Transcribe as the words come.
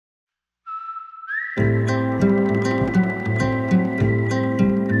Always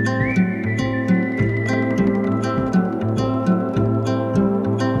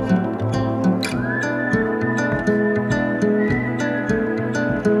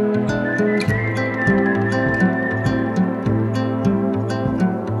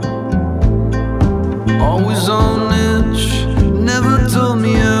on edge, never told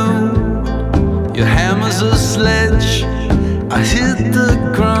me out. Your hammer's a sledge. I hit the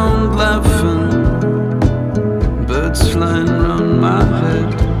ground laughing, birds flying round my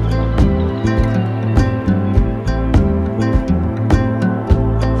head.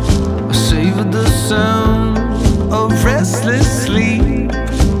 I savored the sound of restless sleep.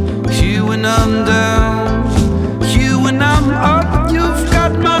 Here when I'm down, here when I'm up, you've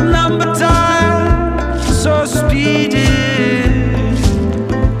got my number tied, so speed it.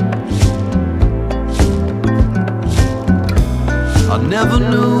 I never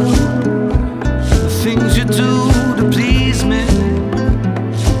knew the things you do to please me.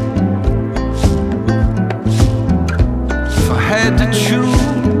 If I had to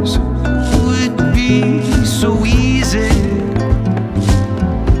choose, it would be so easy,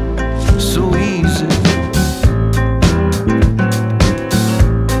 so easy.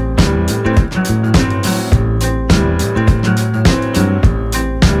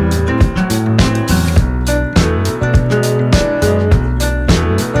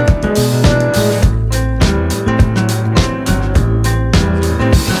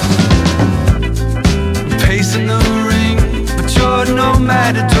 Pacing the ring, but you're no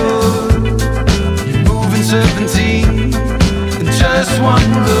matador. You're moving serpentine, and just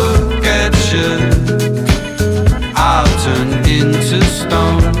one look at you, I'll turn into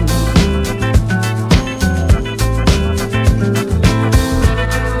stone.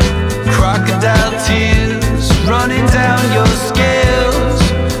 Crocodile tears running down your scales,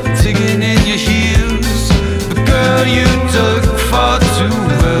 digging in your heels. But girl, you took far too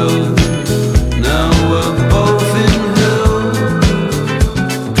well. Now we're both in hell.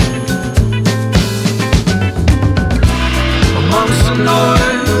 Amongst the noise